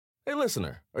Hey,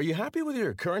 listener, are you happy with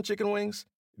your current chicken wings?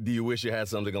 Do you wish you had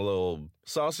something a little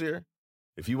saucier?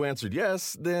 If you answered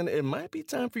yes, then it might be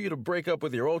time for you to break up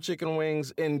with your old chicken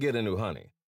wings and get a new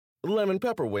honey. Lemon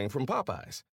pepper wing from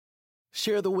Popeyes.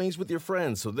 Share the wings with your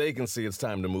friends so they can see it's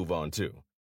time to move on too.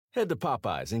 Head to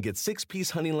Popeyes and get 6-piece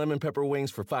honey lemon pepper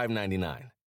wings for $5.99.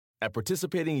 At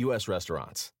participating U.S.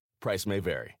 restaurants. Price may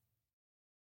vary.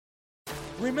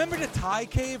 Remember the Thai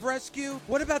cave rescue?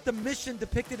 What about the mission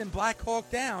depicted in Black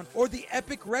Hawk Down or the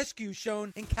epic rescue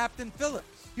shown in Captain Phillips?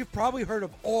 You've probably heard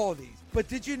of all these, but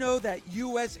did you know that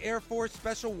U.S. Air Force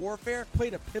Special Warfare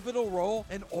played a pivotal role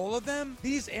in all of them?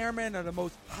 These airmen are the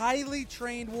most highly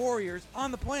trained warriors on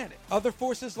the planet. Other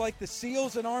forces like the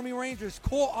SEALs and Army Rangers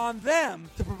call on them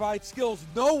to provide skills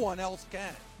no one else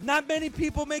can. Not many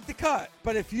people make the cut,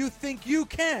 but if you think you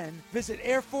can, visit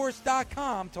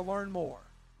airforce.com to learn more.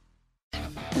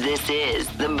 This is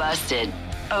the Busted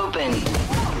Open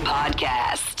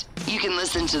Podcast. You can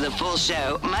listen to the full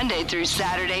show Monday through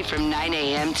Saturday from 9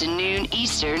 a.m. to noon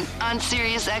Eastern on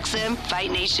SiriusXM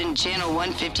Fight Nation Channel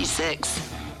 156.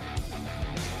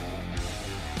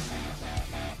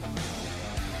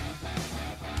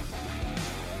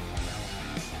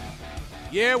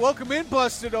 Yeah, welcome in,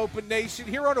 Busted Open Nation,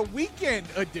 here on a weekend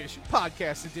edition,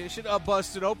 podcast edition of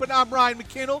Busted Open. I'm Ryan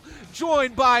McKinnell,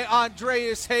 joined by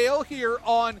Andreas Hale here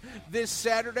on this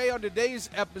Saturday. On today's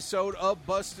episode of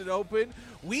Busted Open,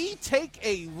 we take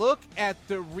a look at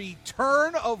the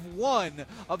return of one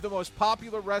of the most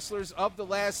popular wrestlers of the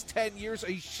last 10 years.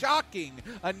 A shocking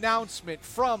announcement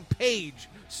from Paige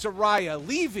Saraya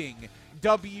leaving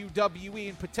WWE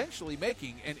and potentially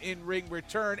making an in-ring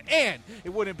return. And it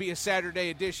wouldn't be a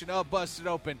Saturday edition of Busted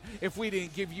Open if we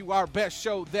didn't give you our best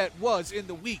show that was in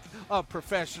the week of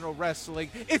professional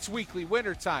wrestling. It's weekly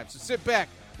winter time, so sit back,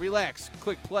 relax,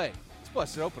 click play. It's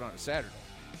Busted Open on a Saturday.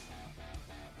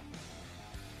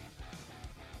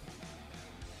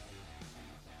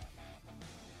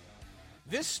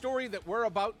 This story that we're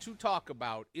about to talk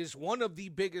about is one of the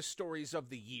biggest stories of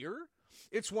the year.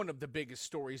 It's one of the biggest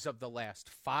stories of the last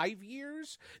 5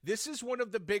 years. This is one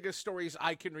of the biggest stories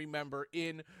I can remember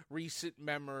in recent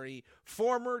memory.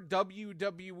 Former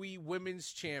WWE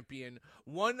Women's Champion,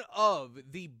 one of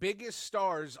the biggest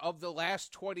stars of the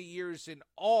last 20 years in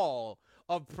all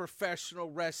of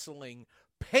professional wrestling,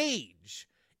 Paige,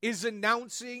 is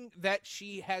announcing that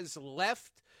she has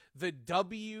left the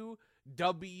WWE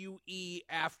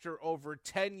after over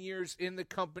 10 years in the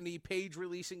company. Paige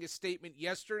releasing a statement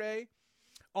yesterday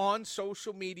on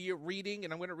social media, reading,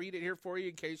 and I'm going to read it here for you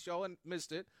in case y'all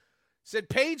missed it. Said,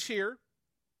 Paige here.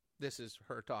 This is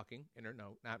her talking in her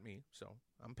note, not me. So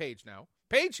I'm Paige now.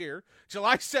 Paige here.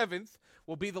 July 7th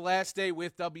will be the last day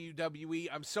with WWE.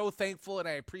 I'm so thankful and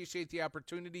I appreciate the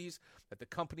opportunities that the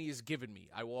company has given me.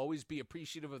 I will always be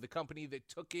appreciative of the company that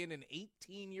took in an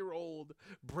 18-year-old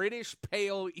British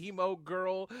pale emo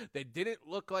girl that didn't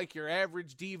look like your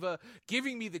average diva,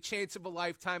 giving me the chance of a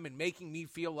lifetime and making me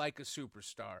feel like a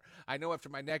superstar. I know after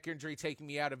my neck injury taking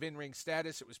me out of in-ring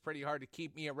status, it was pretty hard to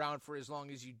keep me around for as long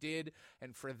as you did,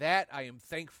 and for that, I am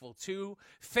thankful too.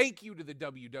 Thank you to the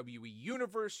WWE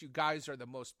Universe. You guys are the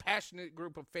most passionate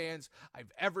group of fans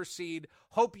I've ever seen.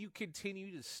 Hope you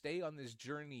continue to stay on this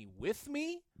journey with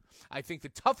me. I think the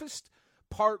toughest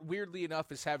part, weirdly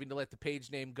enough, is having to let the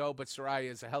Paige name go, but Saraya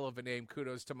is a hell of a name.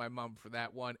 Kudos to my mom for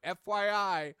that one.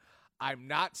 FYI, I'm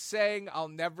not saying I'll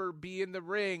never be in the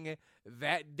ring.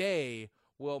 That day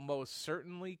will most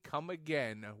certainly come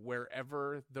again,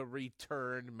 wherever the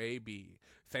return may be.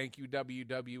 Thank you,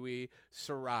 WWE.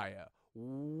 Saraya.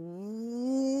 Whoa,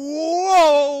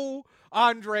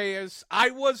 Andreas, I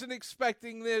wasn't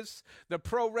expecting this. The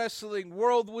pro wrestling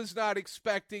world was not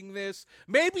expecting this.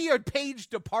 Maybe a Paige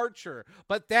departure,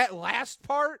 but that last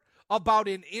part about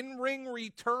an in-ring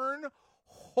return,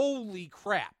 holy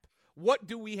crap. What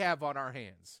do we have on our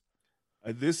hands?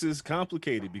 This is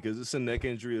complicated because it's a neck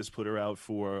injury that's put her out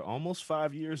for almost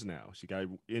 5 years now. She got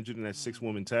injured in that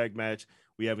 6-woman tag match.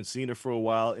 We haven't seen her for a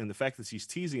while, and the fact that she's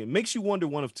teasing it makes you wonder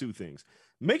one of two things.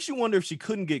 Makes you wonder if she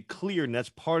couldn't get cleared, and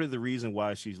that's part of the reason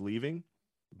why she's leaving.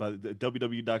 But the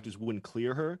WWE doctors wouldn't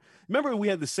clear her. Remember, we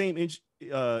had the same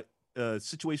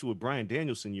situation with Bryan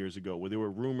Danielson years ago, where there were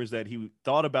rumors that he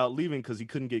thought about leaving because he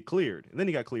couldn't get cleared. And then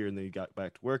he got cleared, and then he got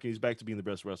back to work, and he's back to being the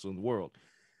best wrestler in the world.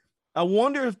 I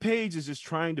wonder if Paige is just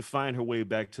trying to find her way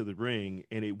back to the ring,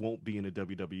 and it won't be in a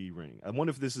WWE ring. I wonder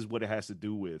if this is what it has to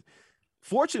do with.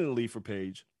 Fortunately for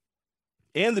Paige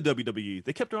and the WWE,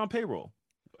 they kept her on payroll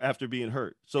after being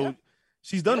hurt. So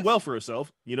she's done well for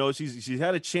herself. You know, she's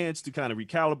had a chance to kind of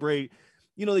recalibrate.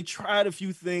 You know, they tried a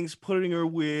few things, putting her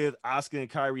with Asuka and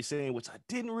Kairi Sane, which I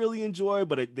didn't really enjoy,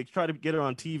 but they tried to get her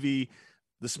on TV.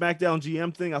 The SmackDown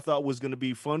GM thing I thought was going to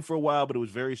be fun for a while, but it was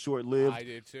very short lived. I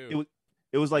did too.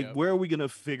 It was like, where are we going to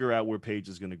figure out where Paige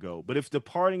is going to go? But if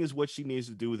departing is what she needs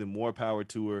to do, then more power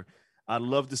to her. I'd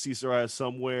love to see Saraya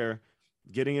somewhere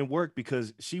getting in work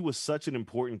because she was such an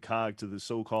important cog to the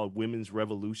so-called women's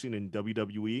revolution in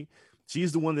WWE.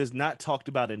 She's the one that's not talked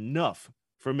about enough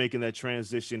for making that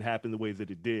transition happen the way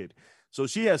that it did. So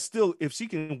she has still, if she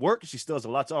can work, she still has a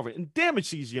lot to offer. And damn it,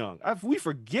 she's young. We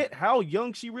forget how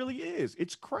young she really is.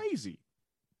 It's crazy.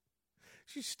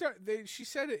 She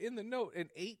said it in the note, an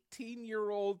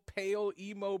 18-year-old pale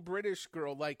emo British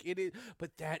girl, like it is.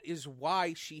 But that is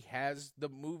why she has the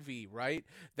movie, right?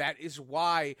 That is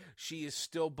why she is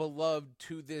still beloved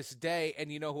to this day.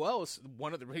 And you know who else?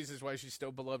 One of the reasons why she's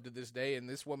still beloved to this day, and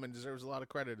this woman deserves a lot of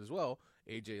credit as well,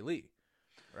 AJ Lee.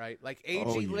 Right, like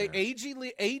AJ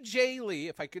Lee,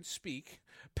 if I could speak,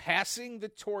 passing the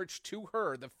torch to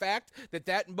her. The fact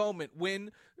that moment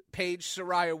when Paige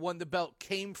Saraya won the belt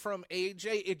came from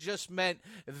AJ, it just meant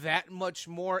that much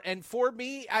more. And for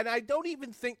me, and I don't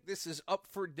even think this is up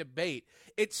for debate,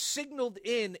 it signaled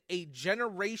in a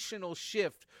generational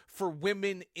shift for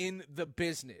women in the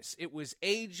business. It was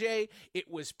AJ, it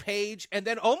was Paige, and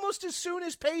then almost as soon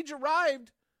as Paige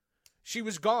arrived, she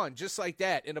was gone just like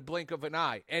that in a blink of an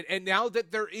eye. And now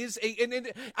that there is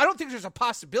and I don't think there's a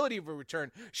possibility of a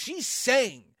return. She's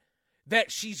saying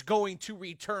that she's going to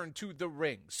return to the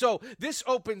ring. So this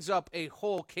opens up a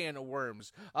whole can of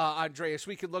worms, Andreas.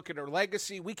 We could look at her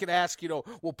legacy. We could ask,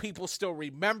 will people still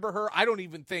remember her? I don't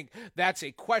even think that's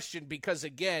a question because,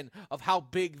 again, of how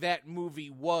big that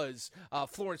movie was.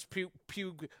 Florence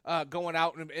Pugh going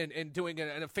out and doing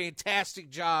a fantastic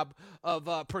job of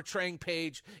portraying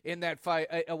Paige in that fight.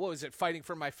 What was it? Fighting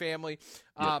for My Family.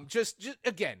 Yep. Just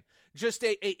again, just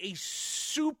a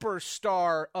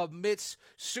superstar amidst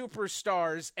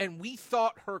superstars, and we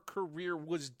thought her career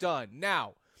was done.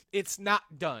 Now, it's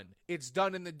not done. It's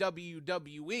done in the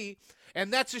WWE,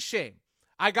 and that's a shame.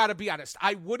 I got to be honest.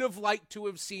 I would have liked to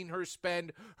have seen her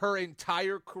spend her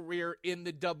entire career in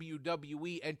the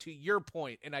WWE, and to your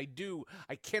point, and I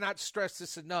cannot stress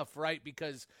this enough, right?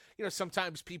 Because,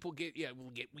 sometimes people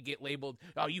we get labeled,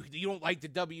 oh, you don't like the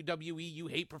WWE, you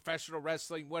hate professional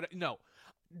wrestling. What? No.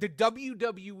 The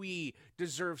WWE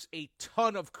deserves a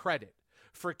ton of credit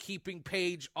for keeping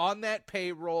Paige on that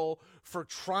payroll, for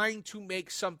trying to make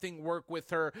something work with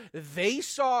her. They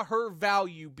saw her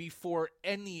value before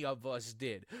any of us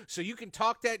did. So you can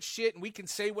talk that shit and we can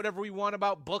say whatever we want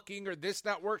about booking or this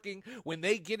not working. When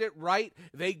they get it right,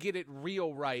 they get it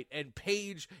real right. And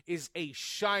Paige is a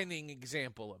shining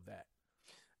example of that.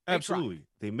 Absolutely.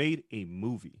 They made a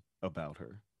movie about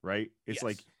her, right? It's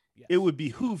like, it would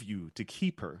behoove you to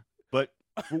keep her, but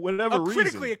for whatever reason, a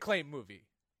critically acclaimed movie.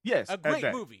 Yes, a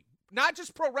great movie. Not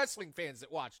just pro wrestling fans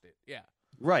that watched it. Yeah,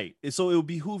 right. And so it would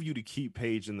behoove you to keep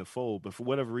Paige in the fold, but for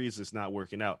whatever reason, it's not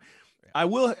working out.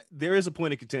 Yeah. There is a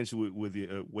point of contention with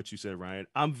what you said, Ryan.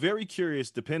 I'm very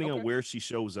curious, depending on where she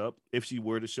shows up, if she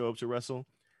were to show up to wrestle,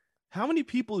 how many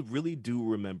people really do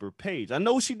remember Paige? I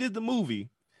know she did the movie.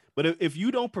 But if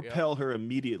you don't propel her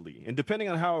immediately, and depending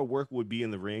on how her work would be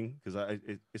in the ring, because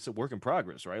it's a work in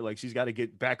progress, right? Like she's got to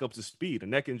get back up to speed. A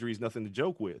neck injury is nothing to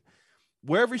joke with.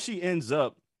 Wherever she ends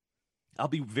up, I'll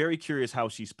be very curious how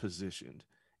she's positioned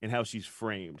and how she's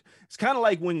framed. It's kind of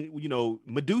like when,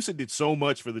 Medusa did so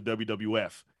much for the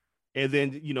WWF. And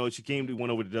then, she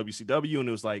went over to WCW, and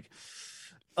it was like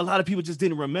a lot of people just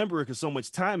didn't remember her because so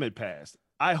much time had passed.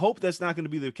 I hope that's not going to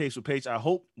be the case with Paige. I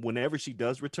hope whenever she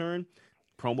does return,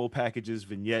 promo packages,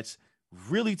 vignettes,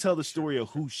 really tell the story of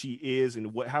who she is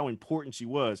and how important she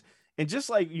was. And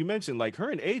just like you mentioned, like her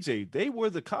and AJ, they were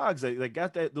the cogs that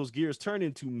got those gears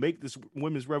turning to make this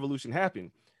women's revolution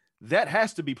happen. That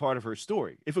has to be part of her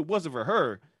story. If it wasn't for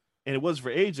her and it wasn't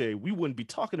for AJ, we wouldn't be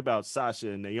talking about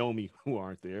Sasha and Naomi, who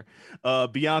aren't there,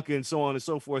 Bianca and so on and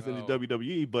so forth in the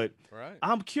WWE. But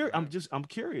I'm curious. I'm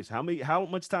curious how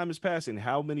much time has passed and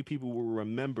how many people will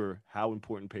remember how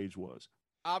important Paige was.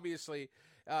 Obviously,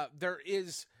 there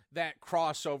is that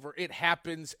crossover. It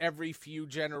happens every few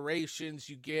generations.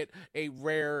 You get a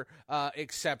rare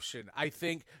exception. I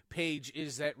think Paige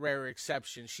is that rare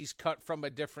exception. She's cut from a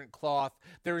different cloth.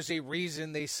 There's a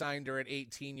reason they signed her at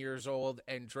 18 years old.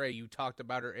 And Dre, you talked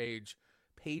about her age.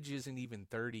 Paige isn't even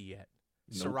 30 yet.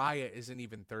 Nope. Saraya isn't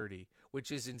even 30,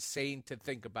 which is insane to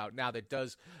think about. Now, that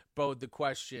does bode the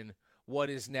question, what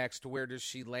is next? Where does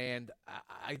she land?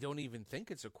 I don't even think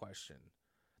it's a question.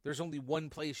 There's only one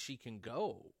place she can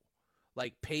go.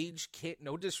 Like, Paige can't,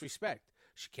 no disrespect,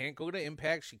 she can't go to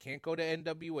Impact. She can't go to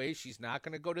NWA. She's not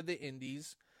going to go to the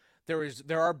Indies.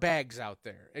 There are bags out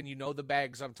there, and you know the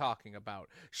bags I'm talking about.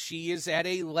 She is at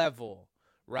a level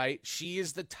right? She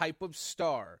is the type of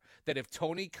star that if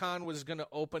Tony Khan was going to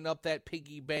open up that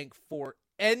piggy bank for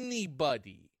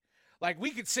anybody, like,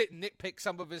 we could sit and nitpick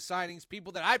some of his signings,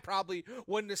 people that I probably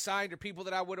wouldn't have signed or people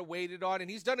that I would have waited on, and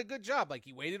he's done a good job. Like,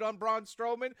 he waited on Braun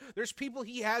Strowman. There's people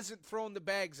he hasn't thrown the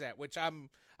bags at, which I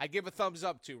give a thumbs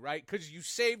up to, right? Because you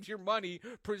saved your money.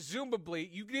 Presumably,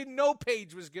 you didn't know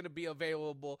Paige was going to be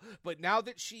available, but now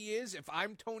that she is, if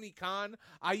I'm Tony Khan,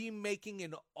 I am making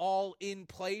an all-in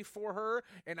play for her,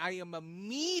 and I am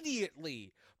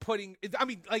immediately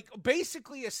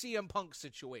basically a CM Punk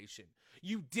situation.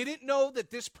 You didn't know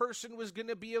that this person was going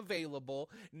to be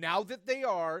available. Now that they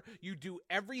are, you do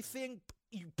everything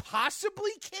you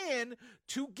possibly can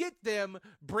to get them,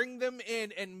 bring them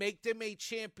in, and make them a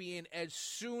champion as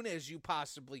soon as you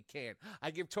possibly can. I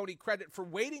give Tony credit for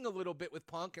waiting a little bit with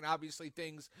Punk, and obviously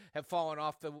things have fallen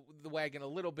off the wagon a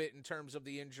little bit in terms of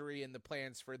the injury and the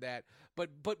plans for that.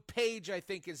 But Paige, I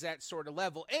think, is that sort of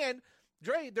level. And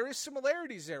Dre, there is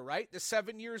similarities there, right? The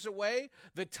 7 years away,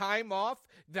 the time off,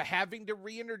 the having to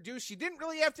reintroduce. You didn't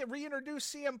really have to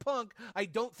reintroduce CM Punk. I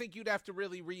don't think you'd have to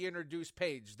really reintroduce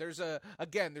Paige. There's a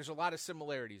lot of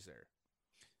similarities there.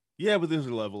 Yeah, but there's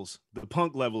levels. The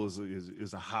Punk level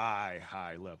is a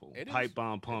high level. Pipe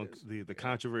bomb Punk, the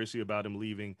controversy about him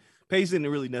leaving. Paige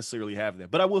didn't really necessarily have that.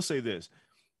 But I will say this.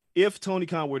 If Tony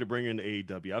Khan were to bring her into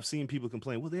AEW, I've seen people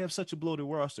complain, well, they have such a bloated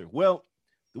roster. Well,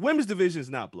 the women's division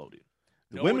is not bloated.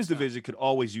 The women's division could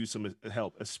always use some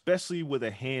help, especially with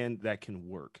a hand that can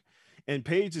work. And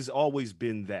Paige has always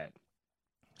been that.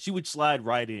 She would slide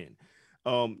right in.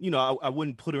 I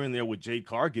wouldn't put her in there with Jade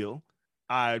Cargill.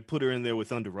 I'd put her in there with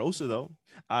Thunder Rosa, though.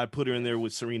 I'd put her in there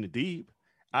with Serena Deeb.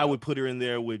 I would put her in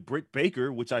there with Britt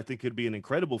Baker, which I think could be an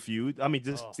incredible feud. I mean,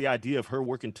 just the idea of her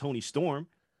working Tony Storm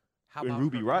and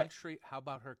Ruby Riott. How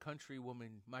about her country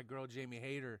woman, my girl Jamie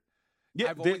Hayter?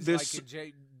 Yeah, I've always liked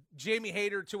Jamie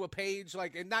Hayter to a Paige,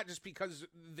 and not just because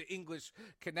the English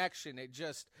connection. It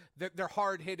just they're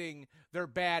hard hitting, they're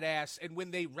badass, and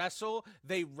when they wrestle.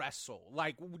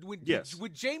 Like when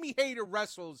Jamie Hayter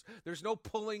wrestles, there's no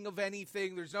pulling of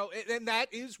anything. And that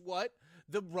is what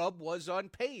the rub was on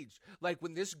Paige. Like,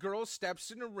 when this girl steps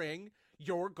in a ring,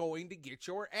 you're going to get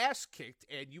your ass kicked,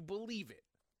 and you believe it.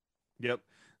 Yep.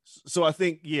 So I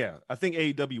think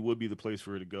AEW would be the place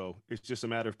for her to go. It's just a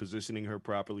matter of positioning her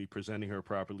properly, presenting her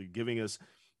properly, giving us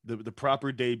the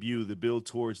proper debut, the build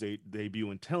towards the debut,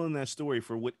 and telling that story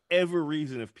for whatever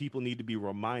reason. If people need to be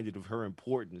reminded of her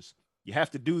importance, you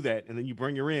have to do that, and then you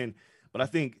bring her in. But I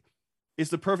think it's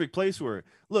the perfect place for her.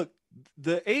 Look,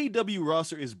 the AEW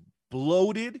roster is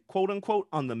bloated, quote unquote,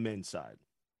 on the men's side.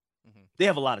 Mm-hmm. They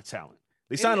have a lot of talent.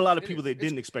 They signed a lot of people they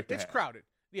didn't expect to have. It's crowded.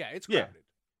 Yeah, it's crowded. Yeah.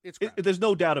 There's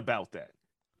no doubt about that.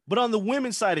 But on the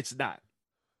women's side, it's not.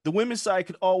 The women's side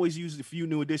could always use a few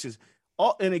new additions.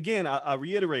 And again, I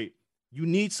reiterate, you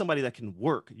need somebody that can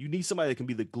work. You need somebody that can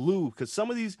be the glue, because some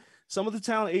of the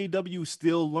talent AEW is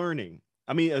still learning.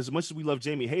 I mean, as much as we love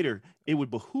Jamie Hayter, it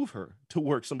would behoove her to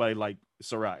work somebody like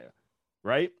Saraya,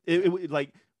 right? It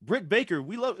like Britt Baker,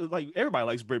 we love, like, everybody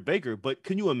likes Britt Baker, but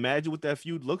can you imagine what that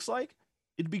feud looks like?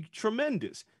 It'd be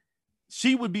tremendous.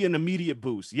 She would be an immediate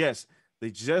boost. Yes. They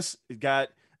just got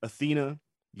Athena.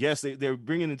 Yes, they're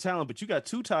bringing in talent, but you got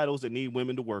two titles that need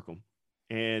women to work them.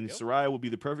 And Saraya will be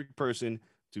the perfect person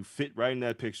to fit right in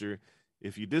that picture.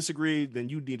 If you disagree, then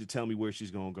you need to tell me where she's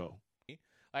going to go.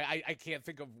 I can't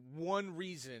think of one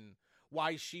reason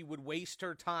why she would waste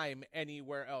her time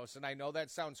anywhere else. And I know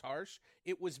that sounds harsh.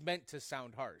 It was meant to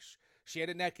sound harsh. She had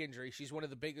a neck injury. She's one of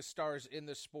the biggest stars in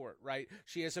the sport, right?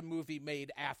 She has a movie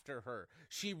made after her.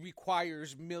 She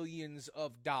requires millions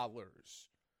of dollars.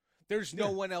 There's no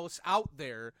one else out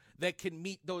there that can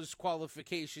meet those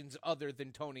qualifications other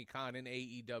than Tony Khan and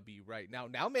AEW right now.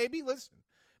 Now, maybe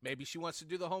she wants to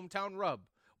do the hometown rub.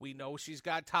 We know she's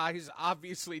got ties,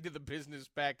 obviously, to the business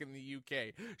back in the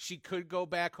UK. She could go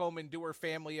back home and do her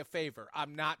family a favor.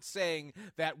 I'm not saying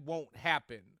that won't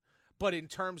happen. But in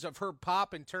terms of her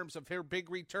pop, in terms of her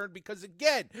big return, because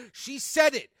again, she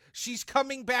said it. She's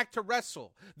coming back to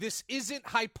wrestle. This isn't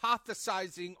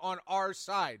hypothesizing on our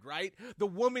side, right? The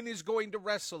woman is going to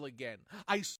wrestle again.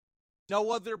 I see no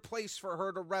other place for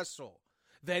her to wrestle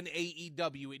than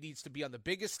AEW. It needs to be on the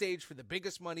biggest stage for the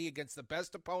biggest money against the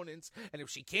best opponents. And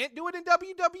if she can't do it in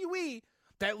WWE,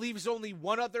 that leaves only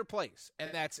one other place,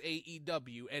 and that's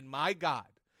AEW. And my God,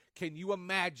 can you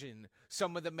imagine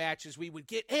some of the matches we would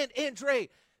get? And Andre,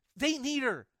 they need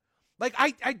her. Like,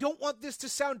 I don't want this to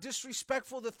sound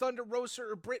disrespectful to Thunder Rosa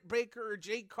or Britt Baker or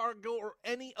Jade Cargill or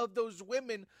any of those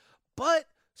women, but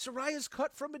Saraya's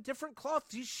cut from a different cloth.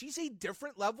 She's a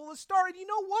different level of star. And you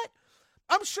know what?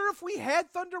 I'm sure if we had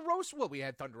Thunder Rosa, well, we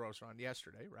had Thunder Rosa on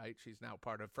yesterday, right? She's now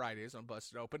part of Fridays on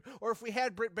Busted Open. Or if we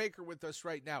had Britt Baker with us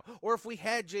right now, or if we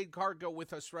had Jade Cargill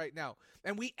with us right now,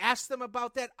 and we asked them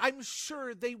about that, I'm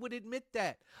sure they would admit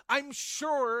that. I'm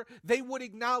sure they would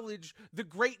acknowledge the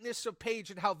greatness of Paige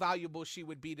and how valuable she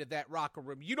would be to that locker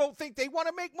room. You don't think they want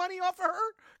to make money off of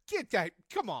her? Get that.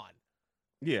 Come on.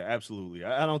 Yeah, absolutely.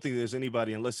 I don't think there's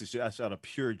anybody, unless it's just out of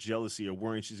pure jealousy or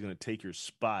worrying she's going to take your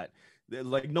spot.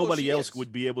 Like nobody else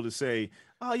would be able to say,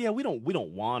 "Oh yeah, we don't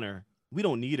want her. We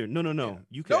don't need her." No. Yeah.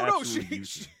 You can absolutely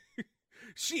use her.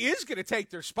 She is going to take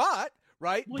their spot,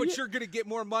 right? Well, but yeah. You're going to get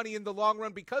more money in the long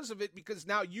run because of it, because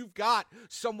now you've got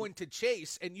someone to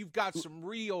chase and you've got some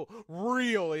real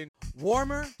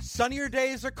Warmer, sunnier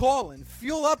days are calling.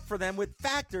 Fuel up for them with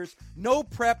Factor's no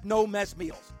prep, no mess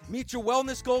meals. Meet your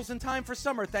wellness goals in time for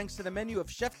summer thanks to the menu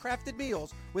of chef-crafted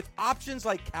meals with options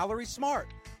like Calorie Smart,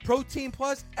 Protein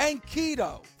Plus, and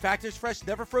Keto. Factor's fresh,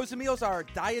 never frozen meals are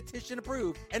dietitian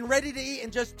approved and ready to eat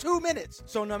in just 2 minutes.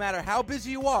 So no matter how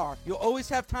busy you are, you'll always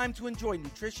have time to enjoy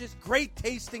nutritious, great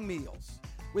tasting meals.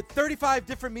 With 35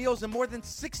 different meals and more than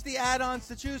 60 add-ons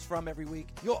to choose from every week,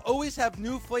 you'll always have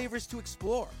new flavors to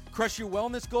explore. Crush your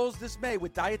wellness goals this May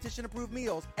with dietitian-approved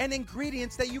meals and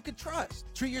ingredients that you can trust.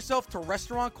 Treat yourself to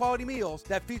restaurant-quality meals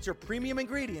that feature premium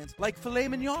ingredients like filet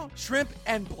mignon, shrimp,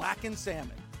 and blackened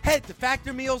salmon. Head to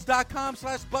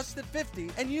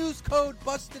factormeals.com/busted50 and use code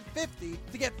busted50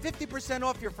 to get 50%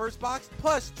 off your first box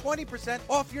plus 20%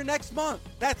 off your next month.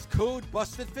 That's code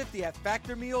busted50 at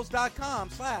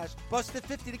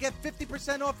factormeals.com/busted50 to get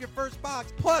 50% off your first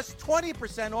box plus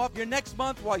 20% off your next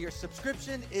month while your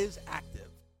subscription is active.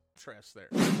 there.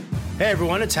 Hey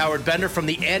everyone, it's Howard Bender from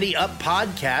the Ante Up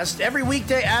Podcast. Every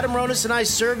weekday, Adam Ronis and I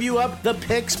serve you up the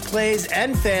picks, plays,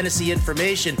 and fantasy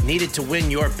information needed to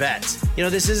win your bets. You know,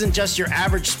 this isn't just your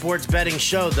average sports betting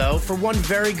show, though, for one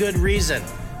very good reason.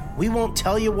 We won't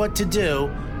tell you what to do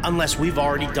unless we've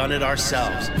already done it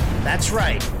ourselves. That's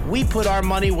right. We put our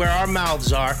money where our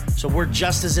mouths are, so we're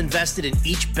just as invested in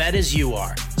each bet as you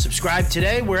are. Subscribe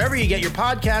today wherever you get your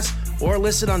podcasts or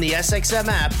listen on the SXM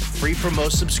app, free for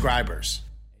most subscribers.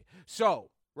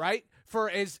 So, right, for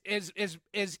as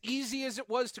easy as it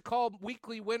was to call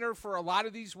weekly winner for a lot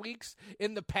of these weeks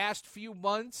in the past few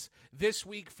months, this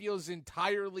week feels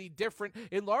entirely different,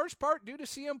 in large part due to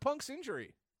CM Punk's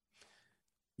injury.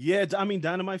 Yeah, I mean,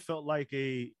 Dynamite felt like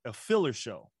a filler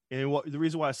show. And the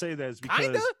reason why I say that is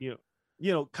because, you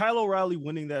know, Kyle O'Reilly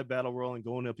winning that battle royal and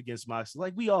going up against Moxley,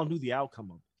 like we all knew the outcome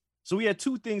of it. So we had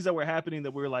two things that were happening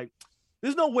that we were like,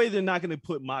 there's no way they're not going to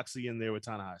put Moxley in there with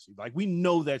Tanahashi. Like, we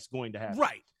know that's going to happen.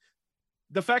 Right.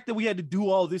 The fact that we had to do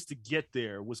all this to get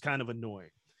there was kind of annoying.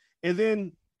 And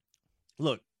then,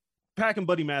 look, Pac and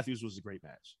Buddy Matthews was a great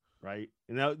match, right?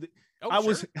 And now I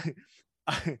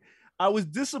was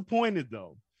disappointed,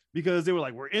 though, because they were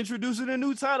like, we're introducing a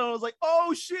new title. I was like,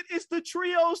 oh, shit, it's the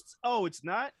trios. Oh, it's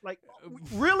not? Like,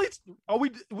 really?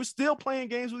 We're still playing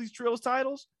games with these trios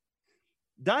titles?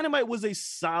 Dynamite was a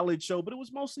solid show, but it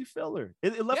was mostly filler.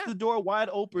 It left the door wide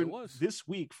open this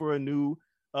week for a new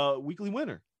weekly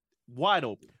winner. Wide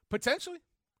open. Potentially,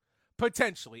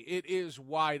 it is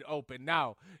wide open.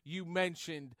 Now, you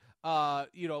mentioned,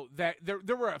 that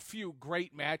there were a few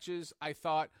great matches, I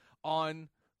thought, on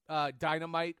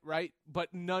Dynamite, right?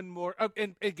 But none more.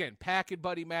 And again, Pac and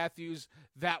Buddy Matthews,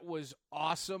 that was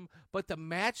awesome. But the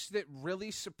match that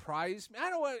really surprised me,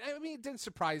 it didn't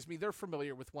surprise me. They're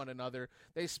familiar with one another.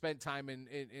 They spent time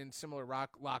in similar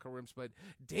locker rooms. But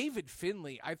David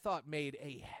Finlay, I thought, made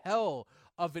a hell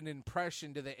of an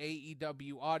impression to the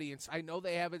AEW audience. I know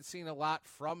they haven't seen a lot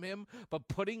from him, but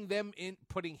putting him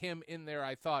in there,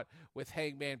 I thought, with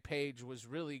Hangman Page was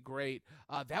really great.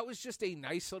 That was just a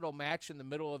nice little match in the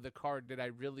middle of the card that I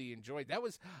really enjoyed. That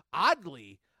was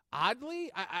oddly,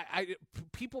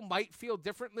 people might feel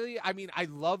differently. I mean, I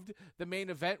loved the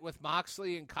main event with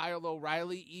Moxley and Kyle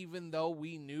O'Reilly, even though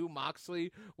we knew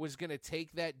Moxley was going to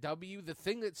take that W. The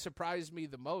thing that surprised me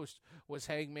the most was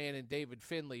Hangman and David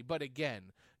Finlay. But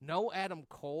again, no Adam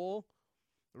Cole,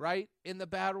 right, in the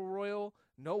Battle Royal.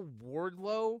 No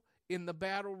Wardlow in the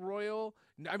Battle Royal.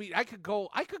 I mean, I could go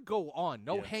on.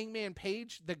 No Hangman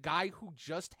Page, the guy who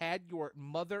just had your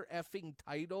mother effing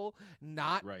title,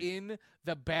 not in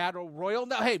the Battle Royal.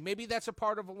 Now, hey, maybe that's a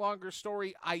part of a longer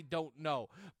story. I don't know.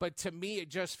 But to me, it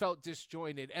just felt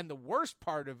disjointed. And the worst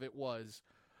part of it was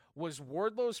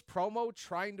Wardlow's promo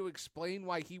trying to explain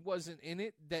why he wasn't in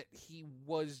it, that he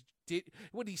was...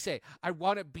 What did he say? I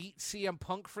want to beat CM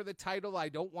Punk for the title. I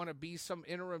don't want to be some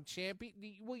interim champion.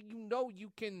 Well,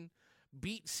 you can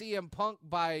beat CM Punk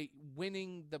by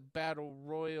winning the Battle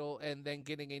Royal and then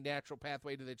getting a natural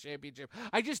pathway to the championship.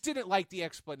 I just didn't like the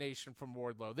explanation from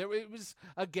Wardlow.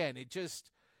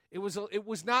 It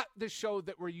was not the show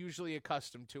that we're usually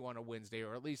accustomed to on a Wednesday,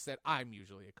 or at least that I'm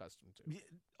usually accustomed to.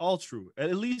 All true.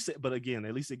 At least they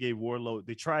gave Wardlow,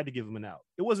 they tried to give him an out.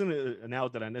 It wasn't an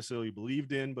out that I necessarily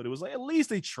believed in, but it was like, at least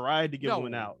they tried to give him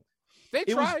an out. They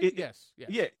tried, yes.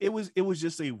 Yeah, it was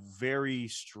just a very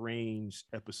strange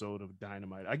episode of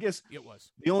Dynamite. I guess it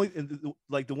was.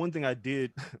 The one thing I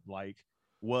did like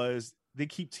was they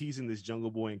keep teasing this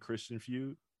Jungle Boy and Christian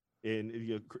feud.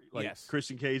 And yes.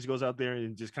 Christian Cage goes out there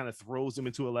and just kind of throws him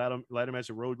into a ladder match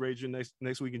of Road Rage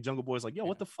next week, and Jungle Boy's like, yo,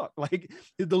 what the fuck? Like,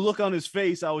 the look on his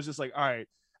face, I was just like, all right,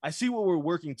 I see what we're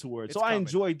working towards. I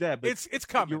enjoyed that, but it's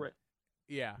coming. You're right.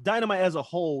 Yeah, Dynamite as a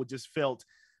whole just felt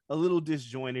a little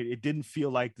disjointed. It didn't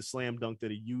feel like the slam dunk that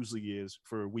it usually is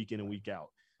for week in and week out.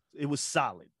 It was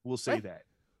solid. We'll say that.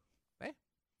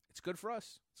 It's good for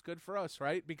us. It's good for us,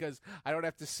 right? Because I don't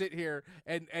have to sit here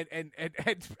and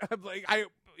I'm like,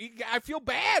 I feel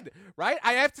bad, right?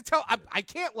 I have to tell. I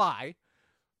can't lie,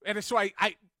 and so I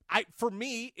for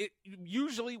me, it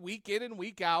usually week in and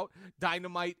week out,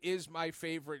 Dynamite is my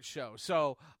favorite show.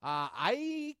 So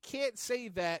I can't say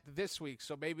that this week.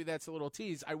 So maybe that's a little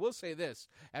tease. I will say this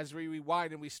as we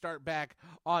rewind and we start back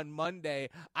on Monday.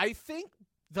 I think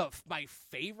my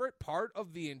favorite part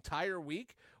of the entire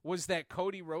week was that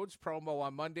Cody Rhodes promo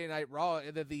on Monday Night Raw,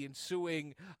 and then the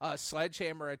ensuing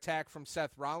sledgehammer attack from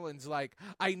Seth Rollins. Like,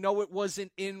 I know it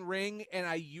wasn't in ring, and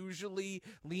I usually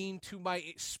lean to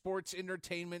my sports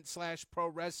entertainment / pro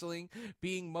wrestling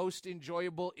being most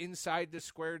enjoyable inside the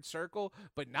squared circle,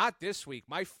 but not this week.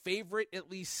 My favorite, at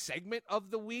least, segment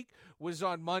of the week was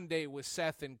on Monday with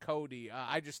Seth and Cody.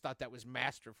 I just thought that was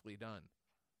masterfully done.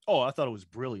 Oh, I thought it was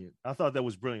brilliant. I thought that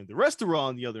was brilliant. The rest of Raw,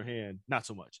 on the other hand, not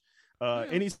so much.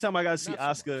 Anytime I got to see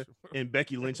Asuka and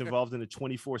Becky Lynch involved in a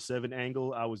 24/7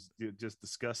 angle, I was just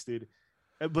disgusted.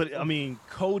 But, I mean,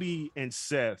 Cody and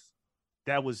Seth,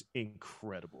 that was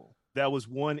incredible. That was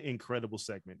one incredible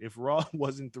segment. If Raw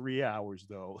wasn't 3 hours,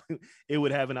 though, it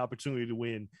would have an opportunity to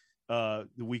win the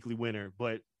weekly winner.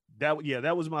 But,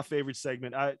 that was my favorite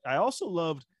segment. I also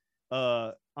loved,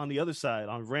 on the other side,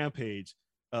 on Rampage,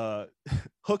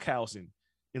 Hookhausen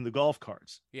in the golf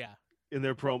carts. Yeah. In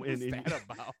their promo. What's that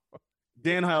about?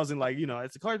 Danhausen, like,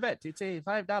 it's a Corvette. It's a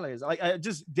 $5. Like,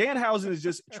 Danhausen is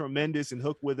just tremendous, and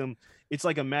Hook with him. It's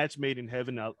like a match made in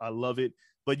heaven. I love it.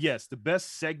 But yes, the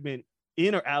best segment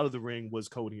in or out of the ring was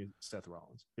Cody and Seth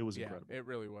Rollins. It was incredible. It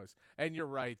really was. And you're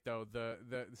right, though.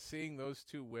 The seeing those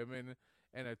two women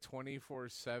in a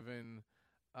 24/7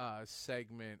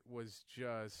 segment was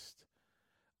just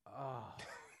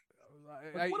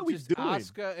what are we doing?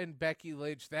 Asuka and Becky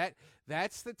Lynch.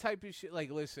 That's the type of shit.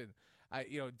 Like, listen,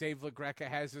 Dave LaGreca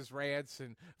has his rants,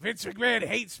 and Vince McMahon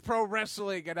hates pro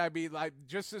wrestling. And I mean, like,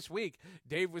 just this week,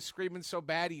 Dave was screaming so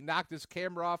bad he knocked his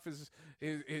camera off his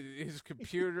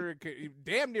computer.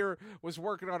 Damn near was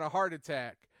working on a heart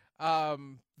attack.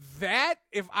 That,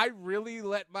 if I really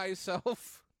let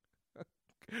myself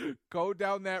go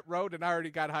down that road, and I already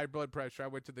got high blood pressure. I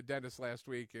went to the dentist last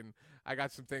week, and I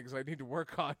got some things I need to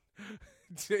work on,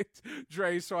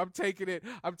 Dre. So I'm taking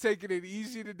it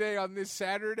easy today on this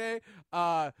Saturday.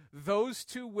 Those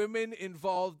two women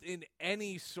involved in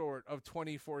any sort of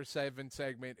 24/7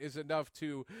 segment is enough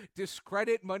to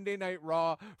discredit Monday Night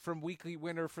Raw from weekly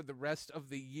winner for the rest of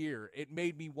the year. It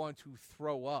made me want to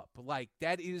throw up. Like,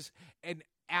 that is an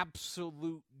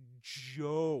absolute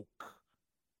joke.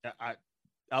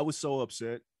 I was so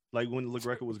upset. Like, when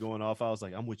LaGreca was going off, I was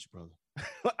like, I'm with you, brother.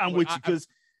 I'm with you, because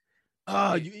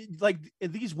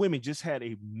these women just had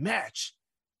a match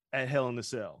at Hell in a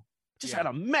Cell. Had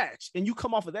a match, and you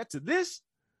come off of that to this?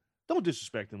 Don't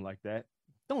disrespect them like that.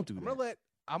 Don't do that.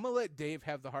 I'm gonna let Dave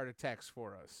have the heart attacks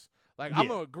for us. Like, I'm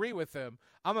gonna agree with him.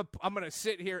 I'm gonna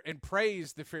sit here and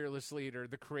praise the fearless leader,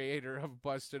 the creator of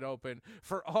Busted Open,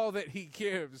 for all that he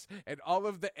gives and all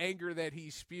of the anger that he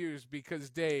spews,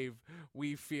 because, Dave,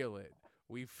 we feel it.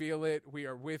 We feel it. We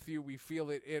are with you. We feel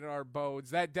it in our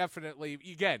bones. That definitely,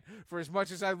 again, for as much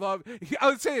as I love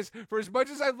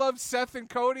Seth and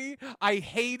Cody, I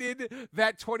hated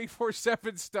that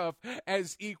 24/7 stuff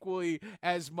as equally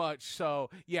as much. So,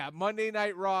 yeah, Monday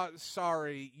Night Raw,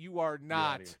 sorry, you are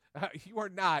not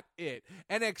it.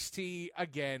 NXT,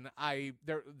 again,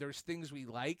 there's things we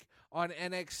like on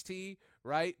NXT,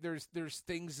 right? There's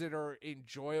things that are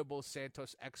enjoyable.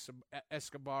 Santos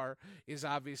Escobar is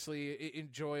obviously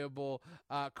enjoyable.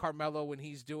 Carmelo when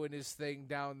he's doing his thing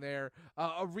down there.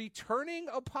 A returning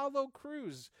Apollo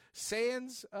Crews,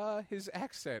 sans his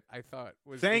accent, I thought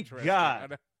was Thank interesting.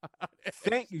 God.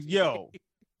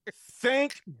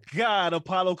 Thank God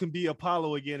Apollo can be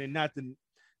Apollo again and not the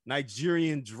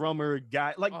Nigerian drummer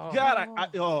guy. Like,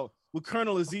 with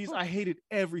Colonel Aziz, I hated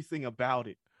everything about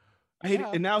it. I hate it.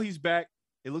 And now he's back.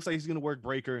 It looks like he's going to work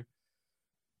Breaker.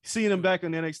 Seeing him back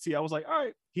on NXT, I was like, all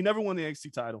right, he never won the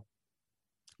NXT title.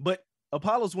 But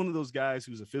Apollo's one of those guys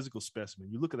who's a physical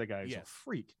specimen. You look at that guy, he's a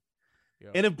freak.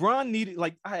 Yep. And if Braun needed,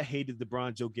 like, I hated the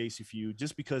Braun Joe Gacy feud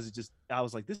just because I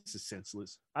was like, this is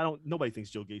senseless. Nobody thinks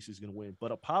Joe Gacy is going to win.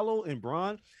 But Apollo and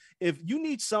Braun, if you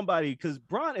need somebody, because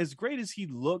Braun, as great as he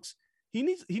looks, he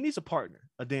needs a partner,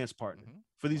 a dance partner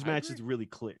for these matches to really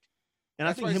click. And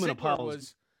I think him and Apollo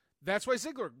that's why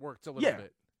Ziggler worked a little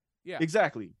bit. Yeah,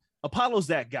 exactly. Apollo's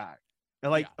that guy.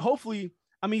 And hopefully,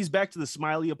 I mean, he's back to the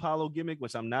smiley Apollo gimmick,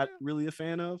 which I'm not really a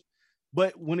fan of.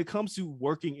 But when it comes to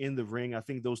working in the ring, I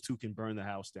think those two can burn the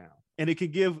house down. And it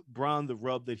can give Braun the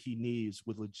rub that he needs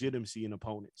with legitimacy in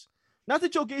opponents. Not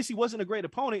that Joe Gacy wasn't a great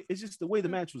opponent. It's just the way the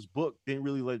match was booked didn't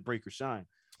really let Breaker shine.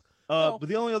 But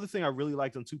the only other thing I really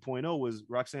liked on 2.0 was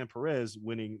Roxanne Perez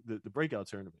winning the breakout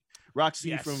tournament.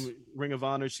 Roxy from Ring of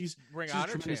Honor. She's a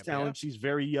tremendous talent. She's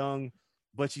very young,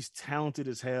 but she's talented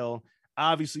as hell.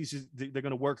 Obviously, they're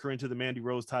going to work her into the Mandy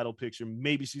Rose title picture.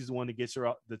 Maybe she's the one that gets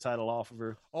the title off of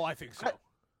her. Oh, I think so.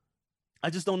 I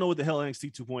just don't know what the hell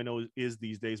NXT 2.0 is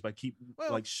these days by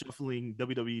shuffling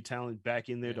WWE talent back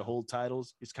in there to hold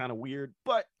titles. It's kind of weird,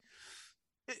 but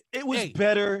it was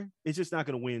better. It's just not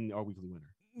going to win our weekly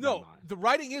winner. No, the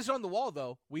writing is on the wall,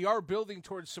 though. We are building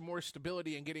towards some more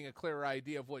stability and getting a clearer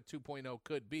idea of what 2.0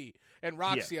 could be. And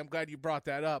Roxy, I'm glad you brought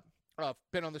that up.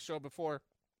 Been on the show before.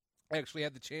 I actually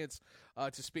had the chance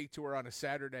to speak to her on a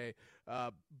Saturday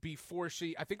before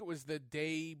I think it was the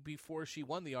day before she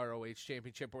won the ROH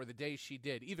championship or the day she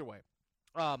did. Either way.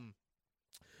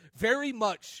 Very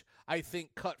much, I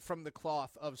think, cut from the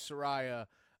cloth of Saraya,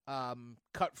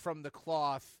 cut from the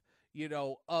cloth,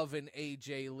 of an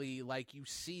AJ Lee. Like, you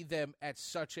see them at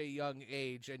such a young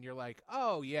age and you're like,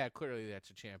 oh yeah, clearly that's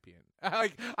a champion.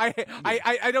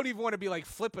 I don't even want to be like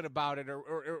flippant about it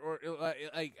or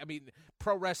like, I mean,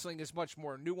 pro wrestling is much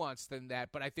more nuanced than that,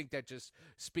 but I think that just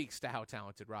speaks to how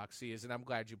talented Roxy is. And I'm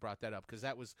glad you brought that up because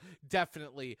that was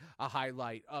definitely a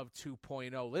highlight of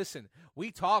 2.0. Listen,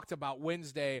 we talked about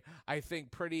Wednesday, I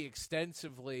think, pretty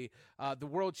extensively. The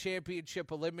World Championship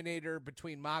Eliminator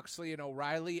between Moxley and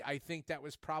O'Reilly. I think that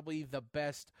was probably the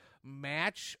best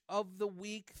match of the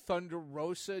week. Thunder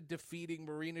Rosa defeating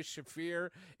Marina Shafir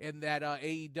in that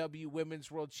AEW Women's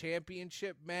World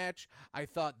Championship match. I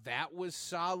thought that was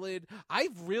solid.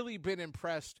 I've really been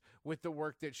impressed with the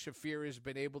work that Shafir has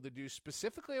been able to do,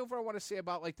 specifically over, I want to say,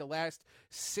 about like the last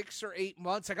 6 or 8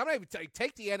 months. Like, I'm not even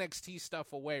take the NXT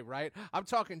stuff away, right? I'm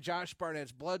talking Josh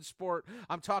Barnett's Bloodsport.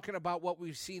 I'm talking about what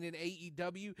we've seen in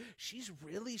AEW. She's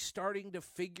really starting to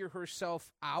figure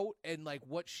herself out and like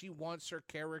what she wants her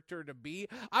character to be.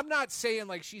 I'm not saying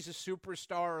like she's a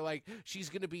superstar or like she's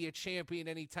going to be a champion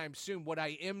anytime soon. What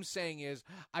I am saying is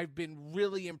I've been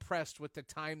really impressed with the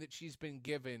time that she's been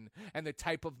given and the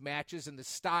type of matches and the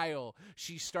style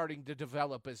she's starting to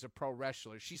develop as a pro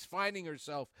wrestler. She's finding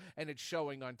herself and it's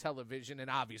showing on television, and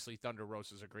obviously Thunder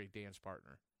Rosa is a great dance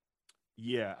partner.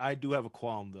 Yeah, I do have a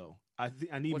qualm though.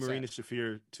 I need Marina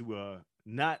Shafir to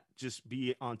not just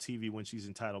be on TV when she's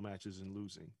in title matches and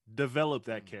losing. Develop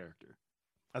that character.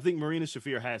 I think Marina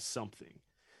Shafir has something.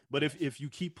 But if you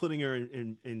keep putting her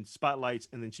in spotlights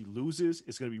and then she loses,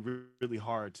 it's going to be really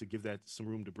hard to give that some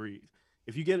room to breathe.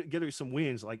 If you get her some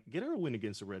wins, like get her a win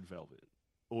against a Red Velvet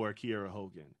or Kiera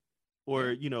Hogan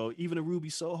or, even a Ruby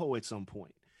Soho at some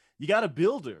point. You got to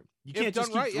build her. You can't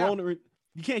just keep throwing her in.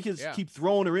 You can't just keep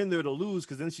throwing her in there to lose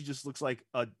because then she just looks like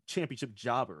a championship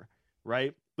jobber,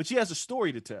 right? But she has a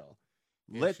story to tell.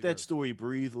 Let that story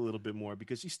breathe a little bit more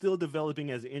because she's still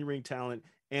developing as an in-ring talent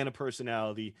and a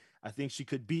personality. I think she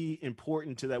could be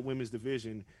important to that women's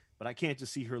division, but I can't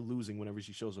just see her losing whenever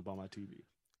she shows up on my TV.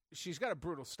 She's got a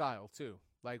brutal style too.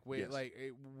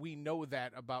 We know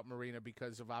that about Marina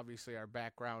because of obviously our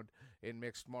background in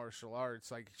mixed martial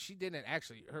arts. Like, she didn't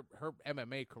actually, her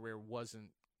MMA career wasn't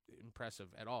impressive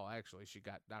at all. Actually, she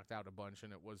got knocked out a bunch,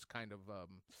 and it was kind of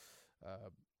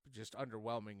just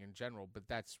underwhelming in general, but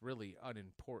that's really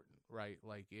unimportant, right?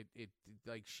 Like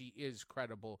like she is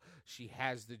credible. She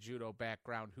has the judo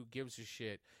background. Who gives a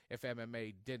shit if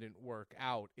MMA didn't work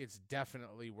out? It's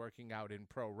definitely working out in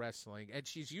pro wrestling, and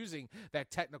she's using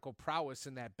that technical prowess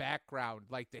in that background,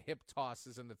 like the hip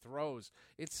tosses and the throws.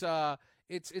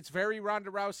 It's very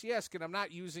Ronda Rousey-esque, and I'm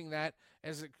not using that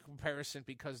as a comparison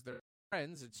because they're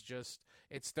friends.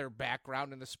 It's their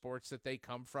background in the sports that they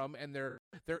come from, and they're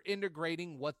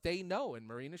integrating what they know, and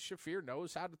Marina Shafir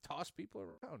knows how to toss people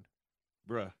around.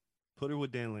 Bruh, put her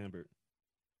with Dan Lambert.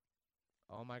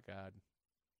 Oh my God.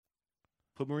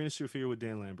 Put Marina Shafir with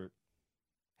Dan Lambert.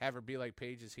 Have her be like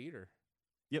Paige's heater.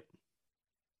 Yep.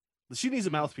 She needs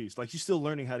a mouthpiece. Like, she's still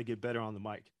learning how to get better on the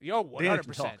mic. Yo,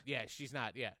 100%. Yeah, she's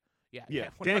not. Yeah.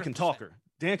 Dan can talk her.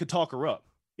 Dan can talk her up.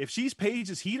 If she's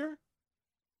Paige's heater,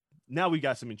 now we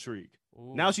got some intrigue.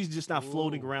 Ooh. Now she's just not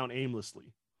floating around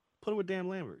aimlessly. Put her with Dan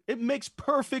Lambert. It makes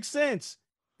perfect sense.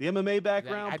 The MMA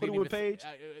background, put her with Paige.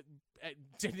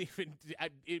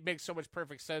 It makes so much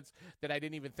perfect sense that I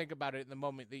didn't even think about it in the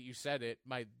moment that you said it.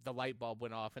 The light bulb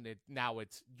went off, and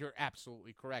you're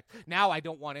absolutely correct. Now I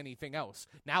don't want anything else.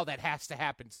 Now that has to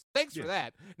happen. Thanks for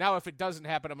that. Now if it doesn't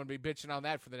happen, I'm going to be bitching on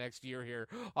that for the next year here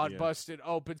on Busted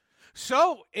Open.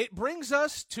 So it brings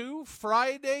us to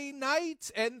Friday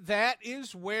night, and that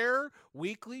is where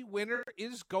weekly winner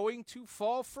is going to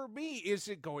fall for me. Is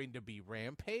it going to be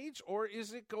Rampage, or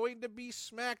is it going to be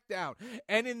SmackDown?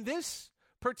 And in this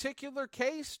particular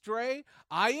case, Dre,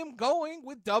 I am going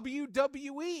with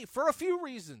WWE for a few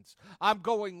reasons. I'm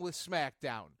going with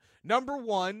SmackDown. Number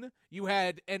one, you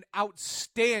had an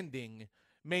outstanding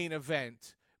main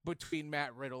event between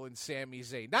Matt Riddle and Sami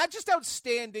Zayn. Not just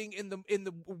outstanding in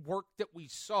the work that we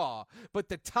saw, but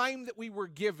the time that we were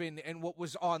given and what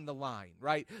was on the line,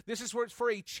 right? This is where it's for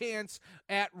a chance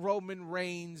at Roman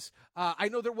Reigns. I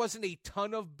know there wasn't a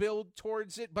ton of build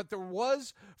towards it, but there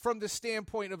was from the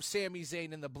standpoint of Sami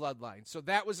Zayn and the Bloodline. So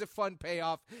that was a fun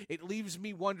payoff. It leaves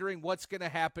me wondering what's going to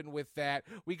happen with that.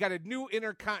 We got a new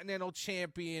Intercontinental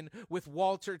Champion with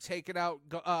Walter taking out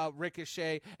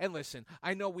Ricochet. And listen,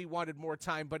 I know we wanted more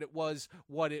time, but it was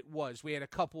what it was. We had a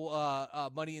couple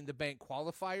Money in the Bank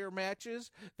qualifier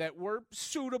matches that were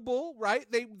suitable, right?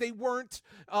 They weren't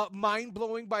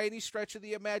mind-blowing by any stretch of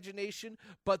the imagination,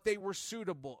 but they were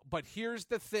suitable. But here's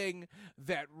the thing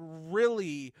that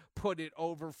really put it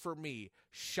over for me.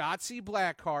 Shotzi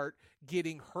Blackheart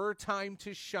getting her time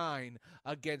to shine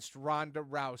against Ronda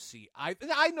Rousey.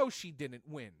 I know she didn't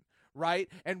win, right?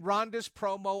 And Ronda's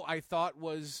promo I thought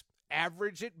was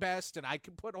average at best, and I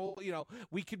can put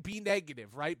we could be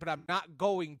negative, right? But I'm not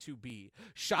going to be.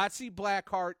 Shotzi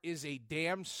Blackheart is a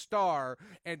damn star,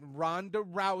 and Ronda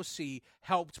Rousey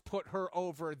helped put her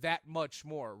over that much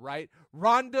more, right?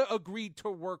 Ronda agreed to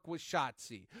work with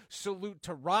Shotzi. Salute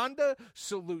to Ronda,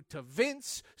 salute to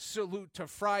Vince, salute to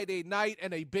Friday Night,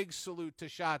 and a big salute to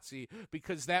Shotzi,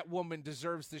 because that woman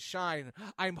deserves the shine.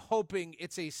 I'm hoping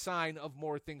it's a sign of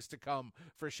more things to come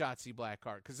for Shotzi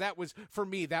Blackheart, because that was, for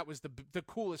me, that was the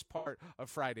coolest part of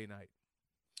Friday night.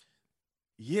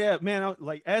 Yeah, man.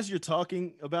 As you're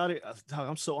talking about it,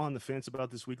 I'm so on the fence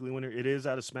about this weekly winner. It is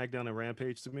out of SmackDown and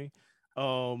Rampage to me.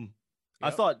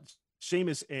 I thought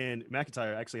Sheamus and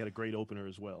McIntyre actually had a great opener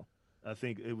as well. I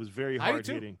think it was very hard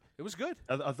hitting. It was good.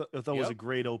 I thought it was a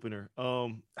great opener.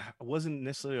 I wasn't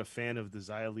necessarily a fan of the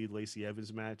Xia Li Lacey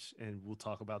Evans match, and we'll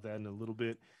talk about that in a little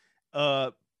bit.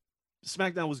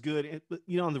 SmackDown was good, but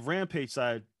on the Rampage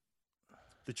side,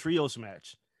 the trios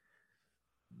match.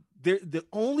 The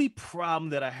only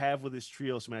problem that I have with this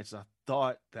trios match is I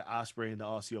thought that Ospreay and the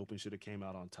Aussie Open should have came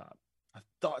out on top. I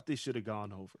thought they should have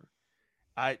gone over.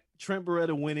 Trent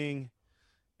Beretta winning,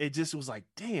 it just was like,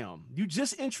 damn, you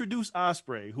just introduced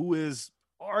Ospreay, who is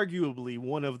arguably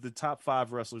one of the top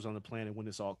 5 wrestlers on the planet when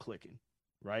it's all clicking,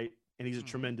 right? And he's a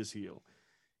tremendous heel.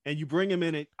 And you bring him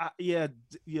in,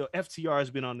 FTR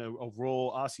has been on a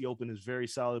roll. Aussie Open is very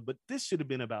solid, but this should have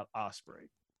been about Ospreay.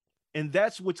 And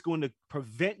that's what's going to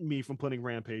prevent me from putting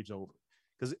Rampage over.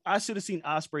 Because I should have seen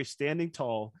Ospreay standing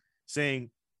tall, saying,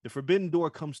 the forbidden door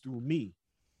comes through me.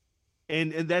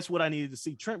 And that's what I needed to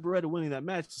see. Trent Beretta winning that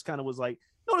match just kind of was like,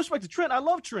 no respect to Trent. I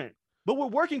love Trent. But we're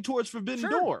working towards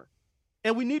Forbidden Door.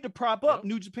 And we need to prop up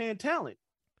New Japan talent.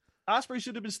 Ospreay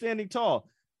should have been standing tall.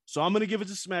 So I'm going to give it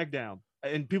to SmackDown.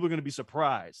 And people are going to be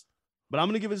surprised. But I'm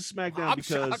going to give it to SmackDown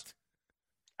because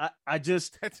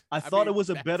I thought it was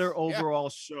a better overall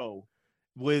show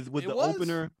with the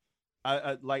opener.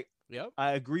 I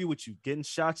agree with you. Getting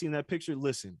Shotzi in that picture.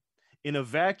 Listen, in a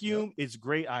vacuum, it's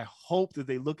great. I hope that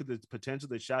they look at the potential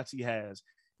that Shotzi has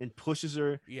and pushes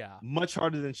her much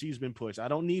harder than she's been pushed. I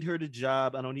don't need her to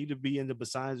job. I don't need to be in the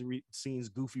behind the scenes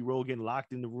goofy role, getting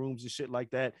locked in the rooms and shit like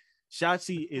that.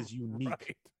 Shotzi is unique.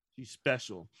 Right. She's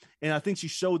special. And I think she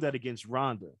showed that against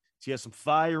Ronda. She has some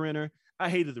fire in her. I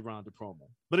hated the Ronda promo,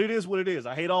 but it is what it is.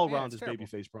 I hate all Ronda's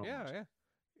babyface promos. Yeah.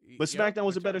 But SmackDown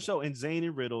was a better show, and Zayn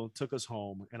and Riddle took us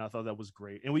home, and I thought that was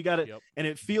great. And we got it, and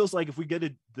it feels like if we get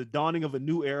the dawning of a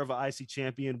new era of an IC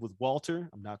champion with Walter,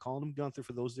 I'm not calling him Gunther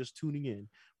for those just tuning in,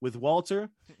 with Walter,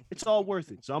 it's all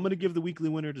worth it. So I'm going to give the weekly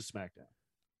winner to SmackDown.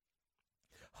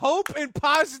 Hope and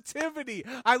positivity.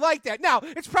 I like that. Now,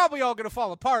 it's probably all going to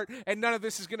fall apart, and none of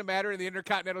this is going to matter, and the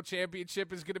Intercontinental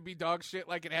Championship is going to be dog shit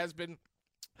like it has been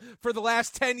for the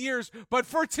last 10 years. But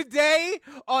for today,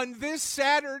 on this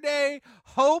Saturday,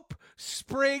 hope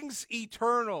springs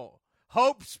eternal.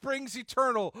 Hope springs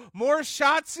eternal. More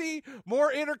Shotzi,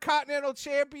 more Intercontinental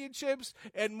Championships,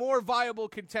 and more viable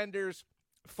contenders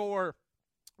for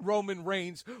Roman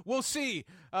Reigns. We'll see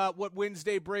what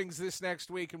Wednesday brings this next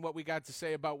week and what we got to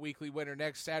say about weekly winner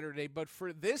next Saturday. But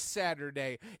for this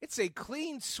Saturday, it's a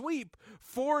clean sweep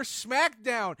for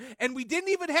SmackDown, and we didn't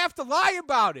even have to lie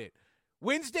about it.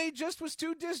 Wednesday just was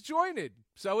too disjointed,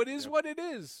 so it is what it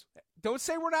is. Don't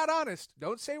say we're not honest.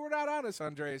 Don't say we're not honest,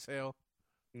 Andreas Hale.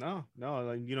 No.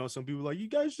 Like, some people are like, you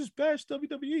guys just bashed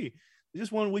WWE. They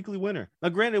just won weekly winner. Now,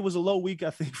 granted, it was a low week,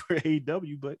 I think, for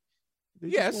AEW, but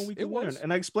they just won weekly winner.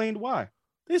 And I explained why.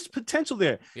 There's potential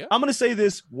there. Yep. I'm going to say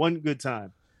this one good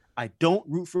time. I don't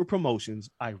root for promotions.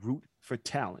 I root for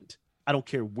talent. I don't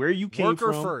care where you came from.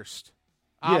 Worker first.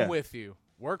 I'm with you.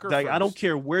 Worker first. I don't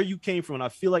care where you came from. And I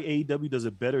feel like AEW does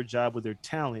a better job with their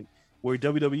talent where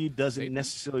WWE doesn't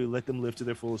necessarily let them live to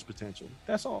their fullest potential.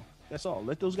 That's all.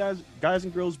 Let those guys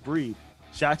and girls breathe.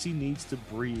 Shotzi needs to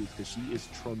breathe because she is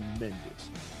tremendous.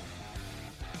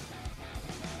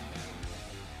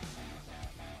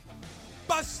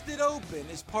 Busted Open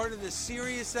is part of the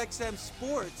SiriusXM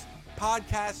Sports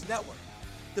Podcast Network.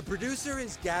 The producer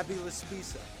is Gabby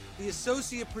Laspisa. The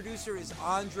associate producer is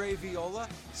Andre Viola.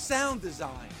 Sound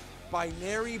design by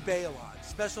Neri Balon.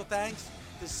 Special thanks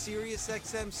to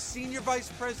SiriusXM Senior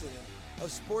Vice President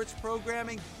of Sports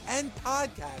Programming and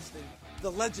Podcasting,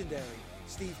 the legendary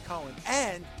Steve Cohen,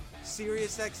 and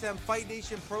SiriusXM Fight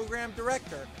Nation Program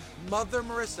Director, Mother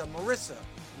Marissa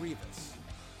Rivas.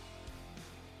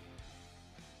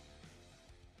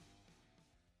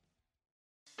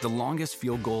 The longest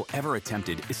field goal ever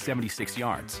attempted is 76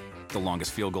 yards. The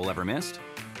longest field goal ever missed?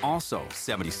 Also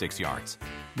 76 yards.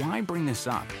 Why bring this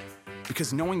up?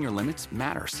 Because knowing your limits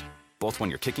matters, both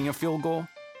when you're kicking a field goal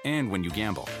and when you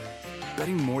gamble.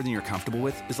 Betting more than you're comfortable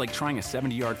with is like trying a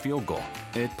 70-yard field goal.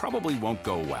 It probably won't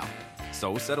go well.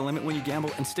 So set a limit when you gamble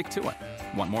and stick to it.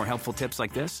 Want more helpful tips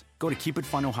like this? Go to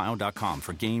keepitfunohio.com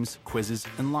for games, quizzes,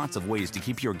 and lots of ways to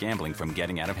keep your gambling from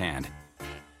getting out of hand.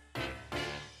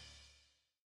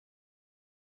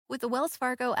 With the Wells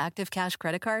Fargo Active Cash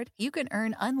Credit Card, you can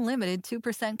earn unlimited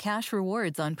 2% cash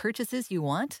rewards on purchases you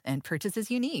want and purchases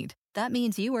you need. That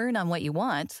means you earn on what you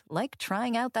want, like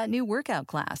trying out that new workout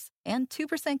class, and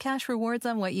 2% cash rewards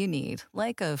on what you need,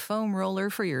 like a foam roller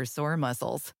for your sore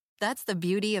muscles. That's the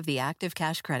beauty of the Active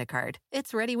Cash Credit Card.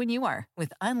 It's ready when you are,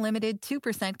 with unlimited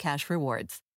 2% cash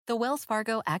rewards. The Wells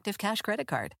Fargo Active Cash Credit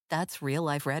Card. That's real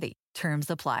life ready. Terms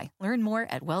apply. Learn more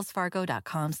at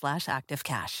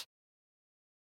wellsfargo.com/activecash.